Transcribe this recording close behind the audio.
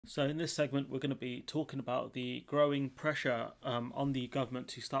So in this segment, we're going to be talking about the growing pressure on the government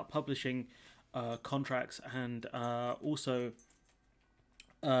to start publishing contracts and also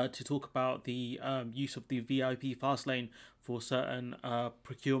to talk about the use of the VIP fast lane for certain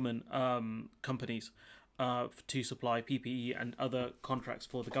procurement companies to supply PPE and other contracts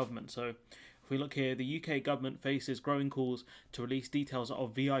for the government. So if we look here, the UK government faces growing calls to release details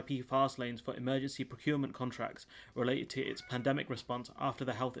of VIP fast lanes for emergency procurement contracts related to its pandemic response after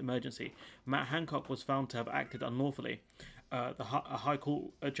the health emergency. Matt Hancock was found to have acted unlawfully. A High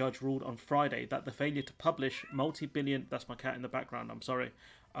Court judge ruled on Friday that the failure to publish multi-billion, that's my cat in the background, I'm sorry,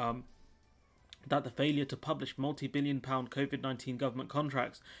 um, that the failure to publish multi-billion-pound COVID-19 government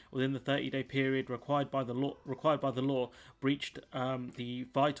contracts within the 30-day period required by the law breached the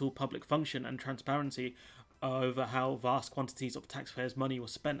vital public function and transparency over how vast quantities of taxpayers' money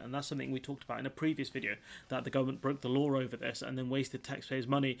was spent, and that's something we talked about in a previous video, that the government broke the law over this and then wasted taxpayers'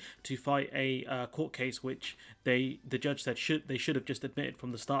 money to fight a court case which the judge said they should have just admitted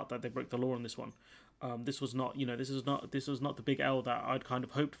from the start that they broke the law on this one. This was not, this was not the big L that I'd kind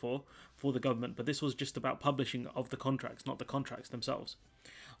of hoped for the government, but this was just about publishing of the contracts, not the contracts themselves.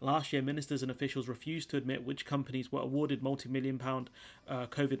 Last year, ministers and officials refused to admit which companies were awarded multi-million-pound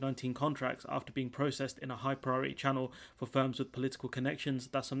COVID-19 contracts after being processed in a high-priority channel for firms with political connections.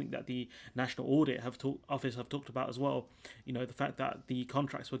 That's something that the National Audit Office have talked about as well. The fact that the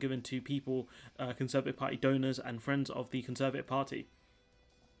contracts were given to people, Conservative Party donors and friends of the Conservative Party.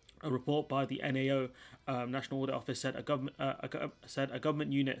 A report by the NAO, National Audit Office, said a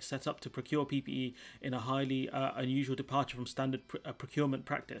government unit set up to procure PPE in a highly unusual departure from standard procurement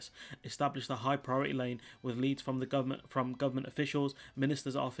practice established a high priority lane with leads from government officials,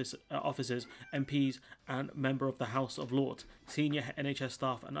 ministers' offices, MPs, and member of the House of Lords, senior NHS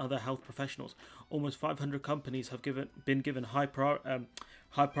staff, and other health professionals. Almost 500 companies have been given high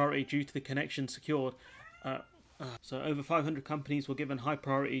priority due to the connection secured. So over 500 companies were given high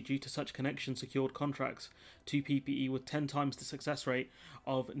priority due to such connection-secured contracts to PPE, with 10 times the success rate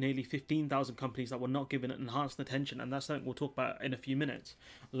of nearly 15,000 companies that were not given enhanced attention, and that's something we'll talk about in a few minutes.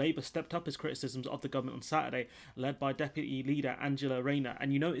 Labour stepped up its criticisms of the government on Saturday, led by Deputy Leader Angela Rayner,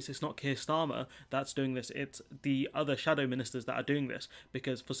 and you notice it's not Keir Starmer that's doing this, it's the other shadow ministers that are doing this,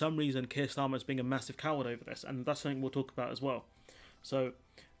 because for some reason Keir Starmer is being a massive coward over this, and that's something we'll talk about as well. So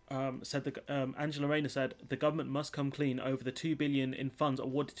Angela Rayner said the government must come clean over the $2 billion in funds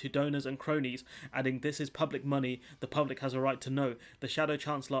awarded to donors and cronies, adding this is public money, the public has a right to know. The Shadow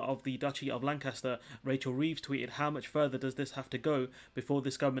Chancellor of the Duchy of Lancaster, Rachel Reeves, tweeted, "How much further does this have to go before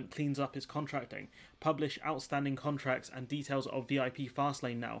this government cleans up its contracting? Publish outstanding contracts and details of VIP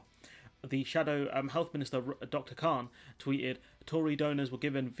Fastlane now." The Shadow Health Minister, Dr. Khan, tweeted, "Tory donors were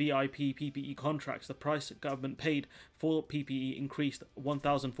given VIP PPE contracts. The price government paid for PPE increased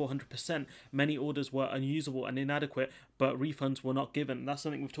 1,400%. Many orders were unusable and inadequate, but refunds were not given." That's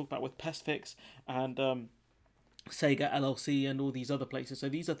something we've talked about with PestFix and Sega LLC and all these other places. So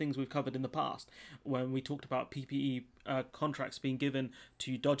these are things we've covered in the past when we talked about PPE contracts being given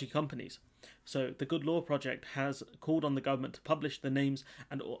to dodgy companies. So the Good Law Project has called on the government to publish the names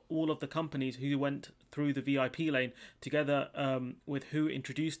and all of the companies who went through the VIP lane, together with who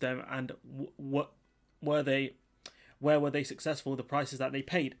introduced them and where were they successful, the prices that they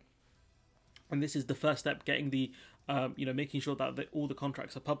paid. And this is the first step, getting the making sure that all the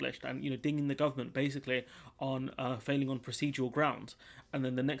contracts are published, and dinging the government basically on failing on procedural grounds. And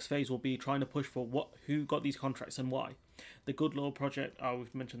then the next phase will be trying to push for who got these contracts and why. The Good Law Project,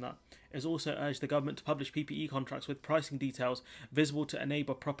 we've mentioned that, has also urged the government to publish PPE contracts with pricing details visible to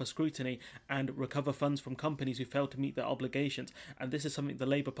enable proper scrutiny and recover funds from companies who fail to meet their obligations. And this is something the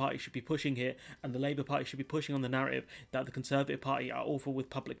Labour Party should be pushing here, and the Labour Party should be pushing on the narrative that the Conservative Party are awful with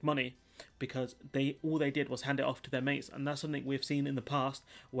public money, because all they did was hand it off to their mates. And that's something we've seen in the past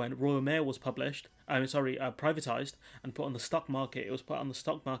when Royal Mail was privatised and put on the stock market. It was put on the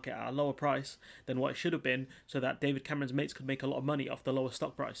stock market at a lower price than what it should have been, so that David Cameron's mates could make a lot of money off the lower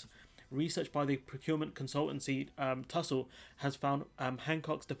stock price. Research by the procurement consultancy Tussle has found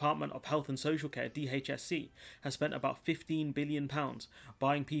Hancock's Department of Health and Social Care, DHSC, has spent about £15 billion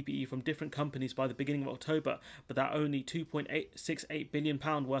buying PPE from different companies by the beginning of October, but that only £2.68 billion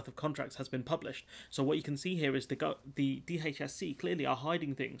worth of contracts has been published. So what you can see here is the DHSC clearly are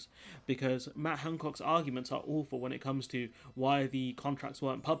hiding things, because Matt Hancock's arguments are awful when it comes to why the contracts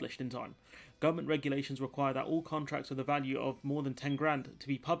weren't published in time. Government regulations require that all contracts with a value of more than 10 grand to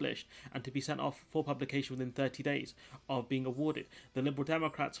be published and to be sent off for publication within 30 days of being awarded. The Liberal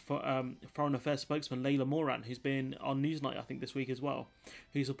Democrats Foreign Affairs spokesman Layla Moran, who's been on Newsnight I think this week as well,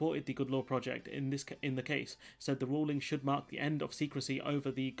 who supported the Good Law Project in the case, said the ruling should mark the end of secrecy over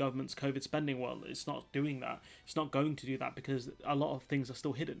the government's COVID spending. Well, it's not doing that. It's not going to do that because a lot of things are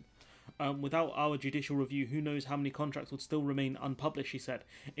still hidden. Without our judicial review, who knows how many contracts would still remain unpublished, she said.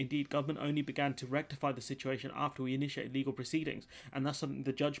 Indeed, government only began to rectify the situation after we initiated legal proceedings, and that's something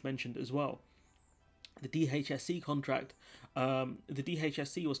the judge mentioned as well. The DHSC contract, the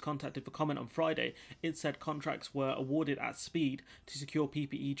DHSC was contacted for comment on Friday. It said contracts were awarded at speed to secure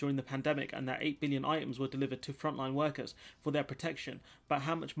PPE during the pandemic and that 8 billion items were delivered to frontline workers for their protection. But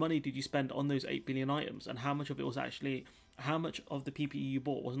how much money did you spend on those 8 billion items, and how much of it was actually, how much of the PPE you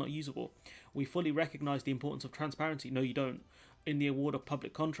bought was not usable? We fully recognise the importance of transparency, no you don't, in the award of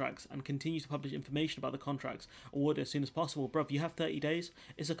public contracts, and continue to publish information about the contracts awarded as soon as possible. Bruv, you have 30 days.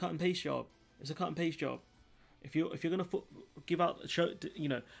 It's a cut and paste job. It's a cut and paste job. If you're gonna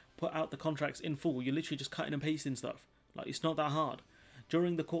put out the contracts in full, you're literally just cutting and pasting stuff. Like, it's not that hard.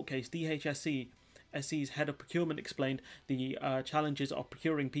 During the court case, DHSC's head of procurement explained the challenges of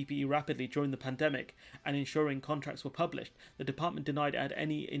procuring PPE rapidly during the pandemic and ensuring contracts were published. The department denied it had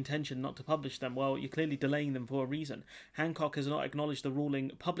any intention not to publish them. Well, you're clearly delaying them for a reason. Hancock has not acknowledged the ruling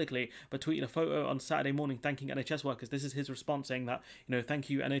publicly, but tweeted a photo on Saturday morning thanking NHS workers. This is his response, saying that, thank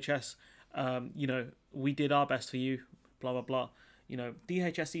you NHS. We did our best for you, blah, blah, blah.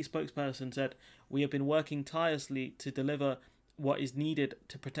 DHSC spokesperson said, we have been working tirelessly to deliver what is needed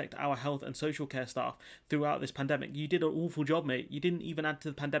to protect our health and social care staff throughout this pandemic. You did an awful job, mate. You didn't even add to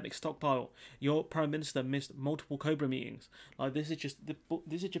the pandemic stockpile. Your Prime Minister missed multiple Cobra meetings. Like, this is just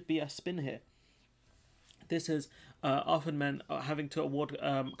BS spin here. This has often meant having to award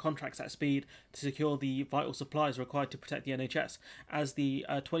contracts at speed to secure the vital supplies required to protect the NHS. As the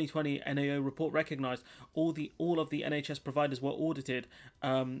 2020 NAO report recognised, all of the NHS providers were audited.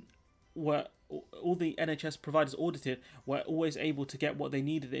 All the NHS providers audited were always able to get what they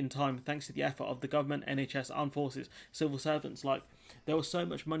needed in time, thanks to the effort of the government, NHS, armed forces, civil servants. Like, there was so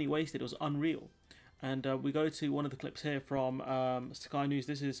much money wasted, it was unreal. And we go to one of the clips here from Sky News.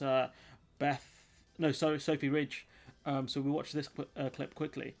 This is Sophie Ridge. So we watch this clip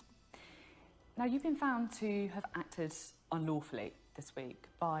quickly. Now, you've been found to have acted unlawfully this week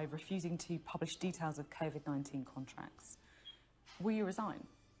by refusing to publish details of COVID-19 contracts. Will you resign?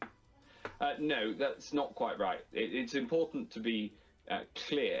 No, that's not quite right. It's important to be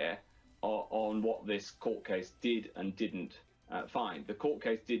clear on what this court case did and didn't find. The court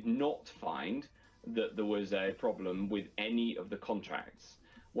case did not find that there was a problem with any of the contracts.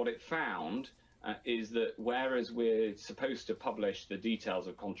 What it found is that whereas we're supposed to publish the details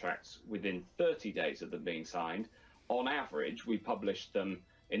of contracts within 30 days of them being signed, on average, we published them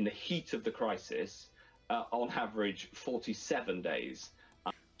in the heat of the crisis, on average 47 days.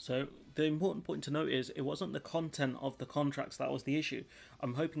 So the important point to note is it wasn't the content of the contracts that was the issue.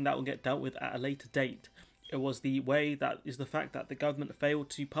 I'm hoping that will get dealt with at a later date. It was the fact that the government failed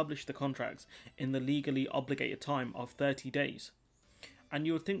to publish the contracts in the legally obligated time of 30 days. And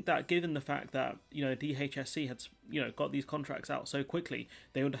you would think that given the fact that, DHSC had, got these contracts out so quickly,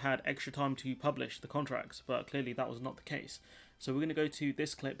 they would have had extra time to publish the contracts, but clearly that was not the case. So we're going to go to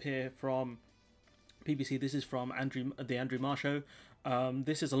this clip here from BBC. This is from the Andrew Marr Show.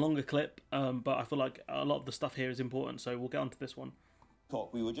 This is a longer clip, but I feel like a lot of the stuff here is important, so we'll get on to this one.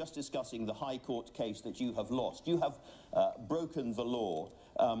 We were just discussing the High Court case that you have lost. You have broken the law.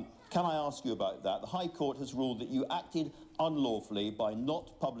 Can I ask you about that? The High Court has ruled that you acted unlawfully by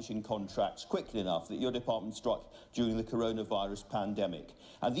not publishing contracts quickly enough that your department struck during the coronavirus pandemic.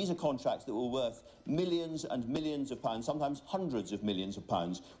 And these are contracts that were worth millions and millions of pounds, sometimes hundreds of millions of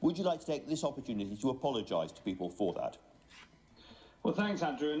pounds. Would you like to take this opportunity to apologise to people for that? Well, thanks,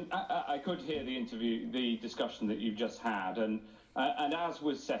 Andrew. And I could hear the discussion that you've just had. And as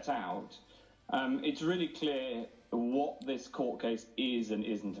was set out, it's really clear what this court case is and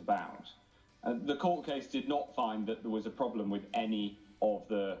isn't about. The court case did not find that there was a problem with any of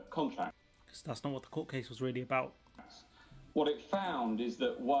the contracts. Because that's not what the court case was really about. What it found is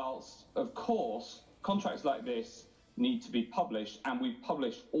that whilst, of course, contracts like this need to be published, and we've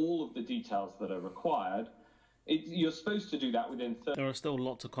published all of the details that are required, you're supposed to do that within 30 days. There are still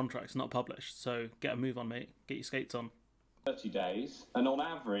lots of contracts not published, so get a move on, mate. Get your skates on. 30 days, and on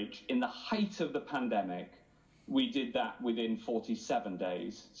average, in the height of the pandemic, we did that within 47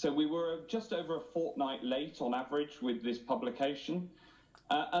 days. So we were just over a fortnight late on average with this publication.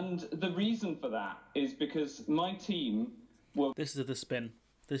 And the reason for that is because my team were This is the spin.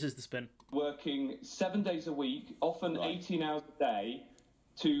 This is the spin. working 7 days a week, often Right. 18 hours a day,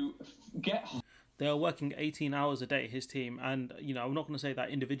 to get. They are working 18 hours a day, his team, and I'm not going to say that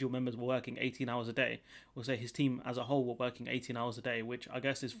individual members were working 18 hours a day. We'll say his team as a whole were working 18 hours a day, which I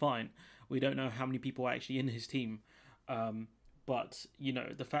guess is fine. We don't know how many people are actually in his team, but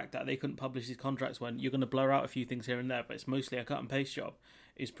the fact that they couldn't publish these contracts when you're going to blur out a few things here and there, but it's mostly a cut and paste job,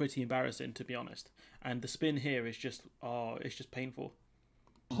 is pretty embarrassing, to be honest. And the spin here is just, it's just painful.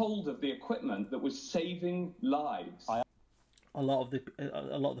 Hold of the equipment that was saving lives. A lot of the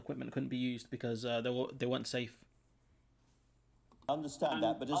equipment couldn't be used because they weren't safe. I understand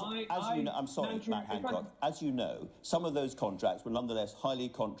that, but as you know, I'm sorry, Andrew, Matt Hancock, as you know, some of those contracts were nonetheless highly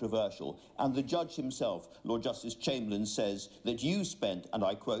controversial, and the judge himself, Lord Justice Chamberlain, says that you spent, and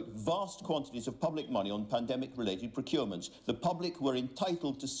I quote, vast quantities of public money on pandemic-related procurements. The public were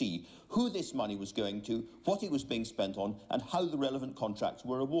entitled to see who this money was going to, what it was being spent on, and how the relevant contracts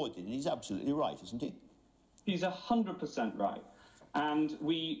were awarded. And he's absolutely right, isn't he? He's 100% right. And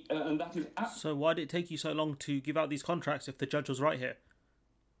that is So why did it take you so long to give out these contracts if the judge was right here?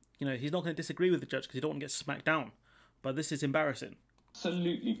 He's not going to disagree with the judge because he don't want to get smacked down. But this is embarrassing.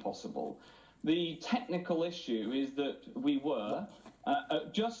 absolutely possible. The technical issue is that we were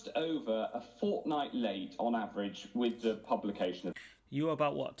just over a fortnight late on average with the publication. You were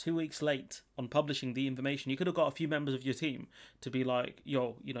about, 2 weeks late on publishing the information. You could have got a few members of your team to be like,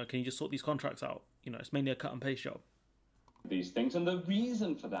 yo, can you just sort these contracts out? It's mainly a cut and paste job. These things, and the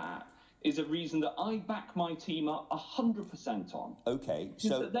reason for that is a reason that I back my team up 100% on. Okay, Is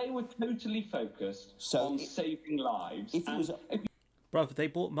that they were totally focused on saving lives. If it was Bruv, they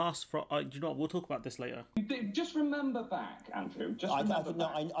bought masks from... do you know what? We'll talk about this later. Just remember back, Andrew.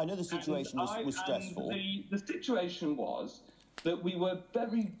 I know the situation was stressful. And the situation was that we were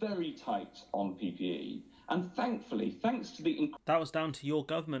very, very tight on PPE. And thankfully, thanks to the... That was down to your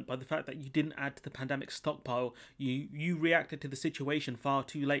government by the fact that you didn't add to the pandemic stockpile. You reacted to the situation far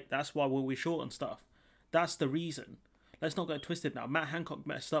too late. That's why we were short on stuff. That's the reason. Let's not get twisted now. Matt Hancock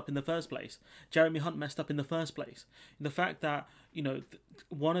messed up in the first place. Jeremy Hunt messed up in the first place. The fact that,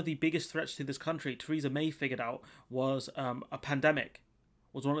 one of the biggest threats to this country, Theresa May figured out, was a pandemic.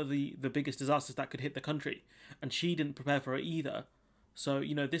 Was one of the biggest disasters that could hit the country. And she didn't prepare for it either. So,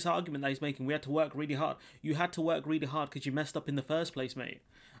 this argument that he's making, we had to work really hard. You had to work really hard because you messed up in the first place, mate.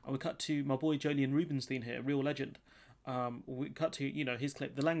 And we cut to my boy Julian Rubinstein here, real legend. We cut to, his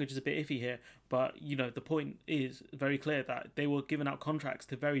clip. The language is a bit iffy here, but, the point is very clear that they were giving out contracts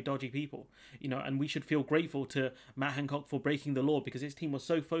to very dodgy people, and we should feel grateful to Matt Hancock for breaking the law because his team was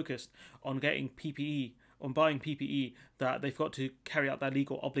so focused on getting PPE, on buying PPE, that they've got to carry out their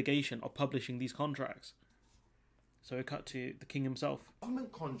legal obligation of publishing these contracts. So we cut to the king himself.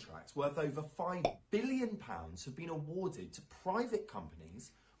 Government contracts worth over £5 billion have been awarded to private companies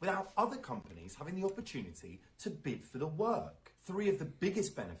without other companies having the opportunity to bid for the work. Three of the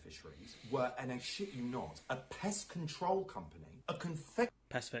biggest beneficiaries were, and I shit you not, a pest control company, a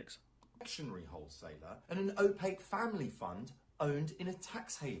Pestfix. confectionery wholesaler, and an opaque family fund owned in a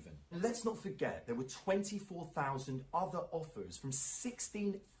tax haven. And let's not forget there were 24,000 other offers from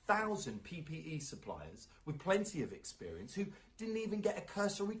 16,000 PPE suppliers with plenty of experience who didn't even get a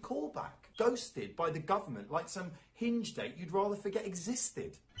cursory callback. Ghosted by the government like some hinge date you'd rather forget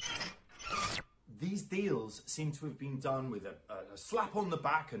existed. These deals seem to have been done with a slap on the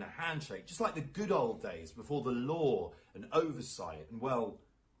back and a handshake, just like the good old days before the law and oversight and, well,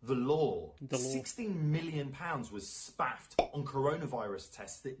 the law. £16 million was spaffed on coronavirus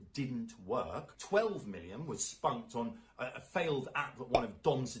tests that didn't work. 12 million was spunked on a failed app that one of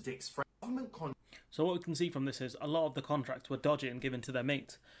Dom Sadik's friends. So what we can see from this is a lot of the contracts were dodgy and given to their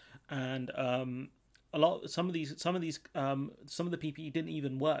mates, and some of the PPE didn't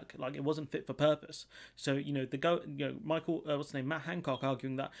even work. Like, it wasn't fit for purpose. So Matt Hancock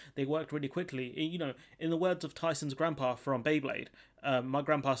arguing that they worked really quickly. In the words of Tyson's grandpa from Beyblade, my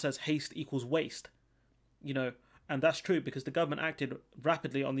grandpa says haste equals waste. And that's true because the government acted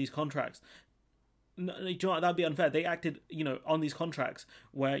rapidly on these contracts. No, do you know what? That'd be unfair. They acted, on these contracts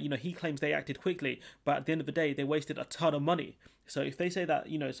where, he claims they acted quickly, but at the end of the day, they wasted a ton of money. So if they say that,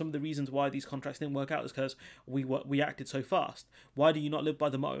 some of the reasons why these contracts didn't work out is because we acted so fast, why do you not live by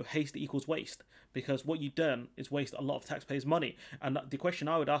the motto, haste equals waste? Because what you've done is waste a lot of taxpayers' money. And the question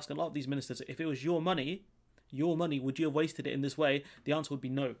I would ask a lot of these ministers, if it was your money, would you have wasted it in this way? The answer would be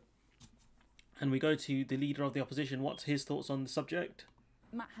no. And we go to the leader of the opposition. What's his thoughts on the subject?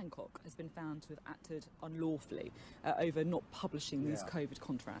 Matt Hancock has been found to have acted unlawfully over not publishing these COVID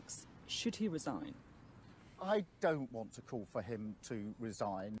contracts. Should he resign? I don't want to call for him to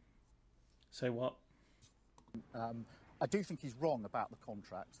resign. Say what? I do think he's wrong about the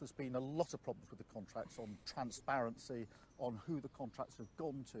contracts. There's been a lot of problems with the contracts on transparency, on who the contracts have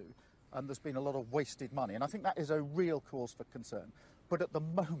gone to, and there's been a lot of wasted money. And I think that is a real cause for concern. But at the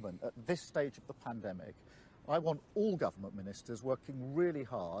moment, at this stage of the pandemic, I want all government ministers working really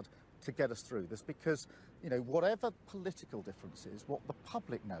hard to get us through this because, you know, whatever political differences, what the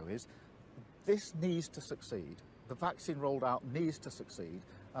public know is this needs to succeed. The vaccine rolled out needs to succeed.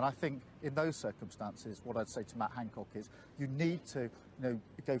 And I think in those circumstances, what I'd say to Matt Hancock is you need to,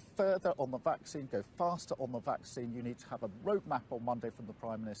 go further on the vaccine, go faster on the vaccine. You need to have a roadmap on Monday from the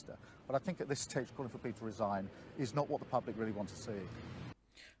Prime Minister. But I think at this stage, calling for people to resign is not what the public really want to see.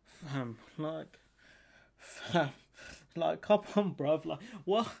 Like, come on, bruv. Like,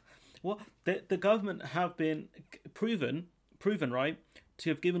 what? The government have been proven, right, to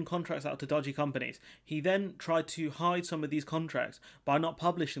have given contracts out to dodgy companies. He then tried to hide some of these contracts by not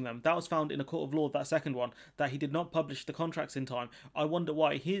publishing them. That was found in a court of law, that second one, that he did not publish the contracts in time. I wonder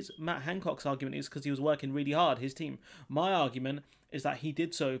why. Matt Hancock's argument is because he was working really hard, his team. My argument is that he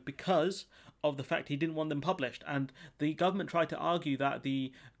did so because of the fact he didn't want them published. And the government tried to argue that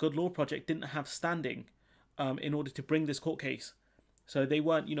the Good Law Project didn't have standing in order to bring this court case. So they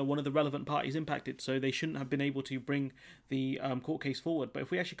weren't, one of the relevant parties impacted. So they shouldn't have been able to bring the court case forward. But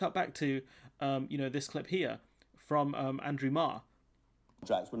if we actually cut back to, this clip here from Andrew Marr.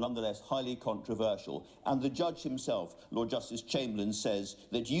 Contracts were nonetheless highly controversial, and the judge himself, Lord Justice Chamberlain, says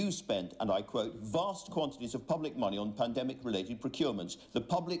that you spent, and I quote, vast quantities of public money on pandemic-related procurements. The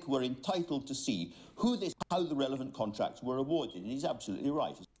public were entitled to see how the relevant contracts were awarded, and he's absolutely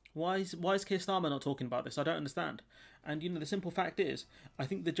right. Why is Keir Starmer not talking about this? I don't understand. And, the simple fact is, I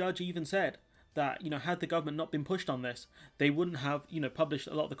think the judge even said that, had the government not been pushed on this, they wouldn't have, published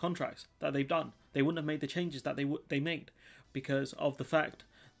a lot of the contracts that they've done. They wouldn't have made the changes that they made because of the fact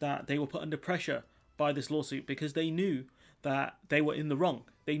that they were put under pressure by this lawsuit because they knew that they were in the wrong.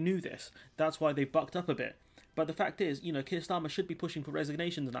 They knew this. That's why they bucked up a bit. But the fact is, Keir Starmer should be pushing for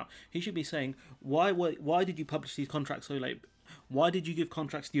resignations now. He should be saying, why did you publish these contracts so late? Why did you give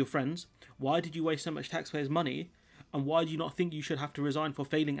contracts to your friends? Why did you waste so much taxpayers' money? And why do you not think you should have to resign for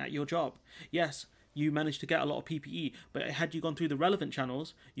failing at your job? Yes, you managed to get a lot of PPE, but had you gone through the relevant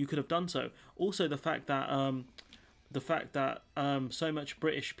channels, you could have done so. Also, the fact that so much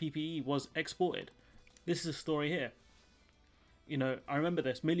British PPE was exported. This is a story here. I remember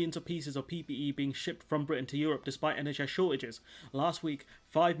this. Millions of pieces of PPE being shipped from Britain to Europe despite NHS shortages. Last week,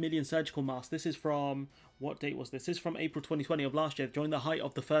 5 million surgical masks. This is from, what date was this? This is from April 2020 of last year, during the height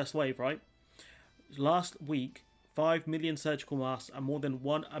of the first wave, right? Last week, 5 million surgical masks and more than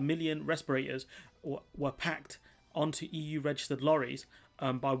 1 million respirators were packed onto EU-registered lorries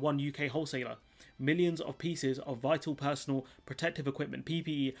by one UK wholesaler. Millions of pieces of vital personal protective equipment,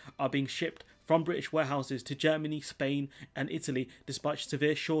 PPE, are being shipped from British warehouses to Germany, Spain and Italy despite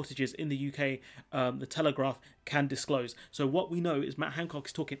severe shortages in the UK, the Telegraph can disclose. So what we know is Matt Hancock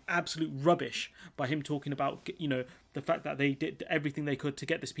is talking absolute rubbish by him talking about, the fact that they did everything they could to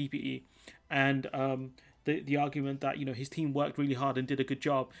get this PPE, and the argument that his team worked really hard and did a good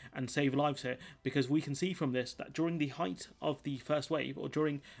job and saved lives here, because we can see from this that during the height of the first wave, or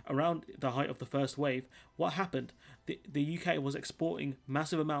around the height of the first wave, what happened? The UK was exporting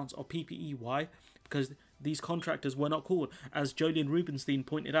massive amounts of PPE. Why? Because these contractors were not called. As Jolien Rubinstein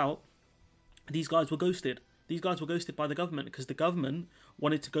pointed out, these guys were ghosted. These guys were ghosted by the government because the government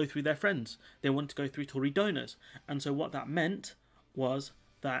wanted to go through their friends. They wanted to go through Tory donors. And so what that meant was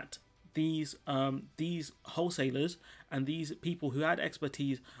that these wholesalers and these people who had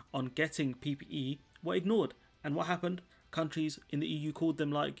expertise on getting PPE were ignored. And what happened? Countries in the EU called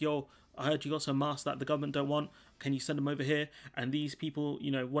them like, yo, I heard you got some masks that the government don't want. Can you send them over here? And these people,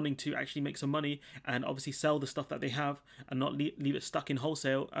 wanting to actually make some money and obviously sell the stuff that they have and not leave it stuck in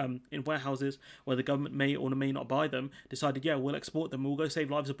wholesale in warehouses where the government may or may not buy them, decided, yeah, we'll export them. We'll go save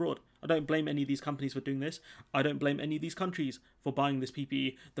lives abroad. I don't blame any of these companies for doing this. I don't blame any of these countries for buying this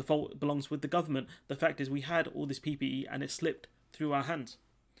PPE. The fault belongs with the government. The fact is we had all this PPE and it slipped through our hands.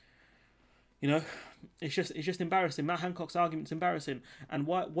 It's just embarrassing. Matt Hancock's argument's embarrassing. And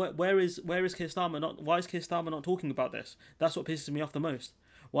where is Keir Starmer not? Why is Keir Starmer not talking about this? That's what pisses me off the most.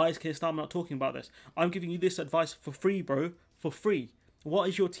 Why is Keir Starmer not talking about this? I'm giving you this advice for free, bro. For free. What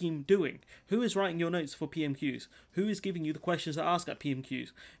is your team doing? Who is writing your notes for PMQs? Who is giving you the questions to ask at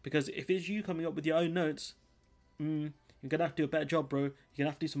PMQs? Because if it's you coming up with your own notes, you're going to have to do a better job, bro. You're going to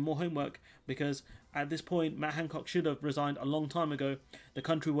have to do some more homework, because at this point, Matt Hancock should have resigned a long time ago. The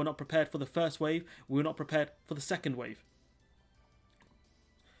country were not prepared for the first wave. We were not prepared for the second wave.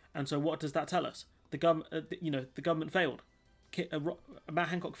 And so what does that tell us? the government failed. Matt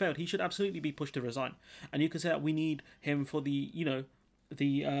Hancock failed. He should absolutely be pushed to resign. And you can say that we need him for the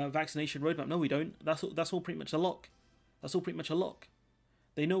vaccination roadmap. No, we don't. That's all pretty much a lock. That's all pretty much a lock.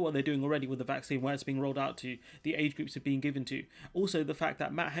 They know what they're doing already with the vaccine, where it's being rolled out to, the age groups it's being given to. Also, the fact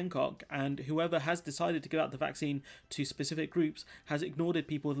that Matt Hancock and whoever has decided to give out the vaccine to specific groups has ignored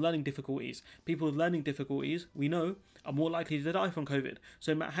people with learning difficulties. People with learning difficulties, we know, are more likely to die from COVID.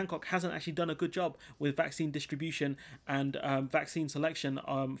 So Matt Hancock hasn't actually done a good job with vaccine distribution and vaccine selection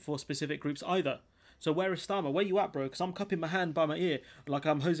for specific groups either. So where is Starmer? Where you at, bro? Because I'm cupping my hand by my ear like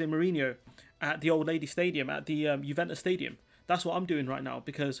I'm Jose Mourinho at the Old Lady Stadium, at the Juventus Stadium. That's what I'm doing right now,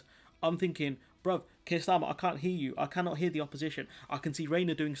 because I'm thinking, bruv, Keir Starmer, I can't hear you. I cannot hear the opposition. I can see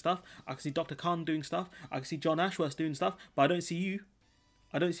Rayner doing stuff. I can see Dr. Khan doing stuff. I can see John Ashworth doing stuff, but I don't see you.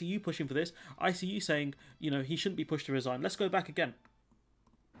 I don't see you pushing for this. I see you saying, he shouldn't be pushed to resign. Let's go back again.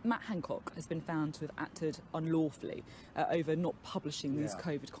 Matt Hancock has been found to have acted unlawfully over not publishing these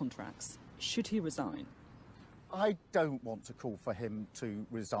COVID contracts. Should he resign? I don't want to call for him to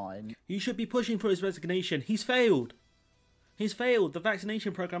resign. He should be pushing for his resignation. He's failed. He's failed. The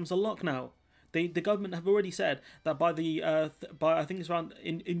vaccination program's a lock now. The government have already said that by I think it's around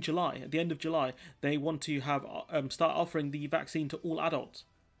in July, at the end of July, they want to have start offering the vaccine to all adults.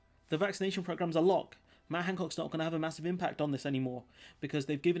 The vaccination program's a lock. Matt Hancock's not going to have a massive impact on this anymore because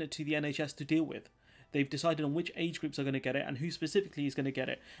they've given it to the NHS to deal with. They've decided on which age groups are going to get it and who specifically is going to get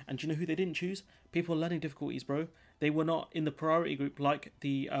it. And do you know who they didn't choose? People with learning difficulties, bro. They were not in the priority group like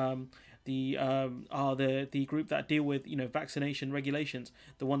the group that deal with vaccination regulations,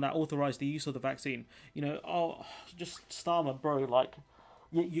 the one that authorized the use of the vaccine. Just Starmer, bro. Like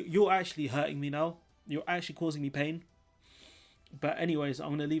you're actually hurting me now. You're actually causing me pain. But anyways, I'm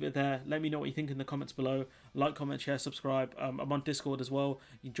going to leave it there. Let me know what you think in the comments below. Like, comment, share, subscribe. I'm on Discord as well.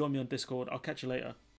 You join me on Discord. I'll catch you later.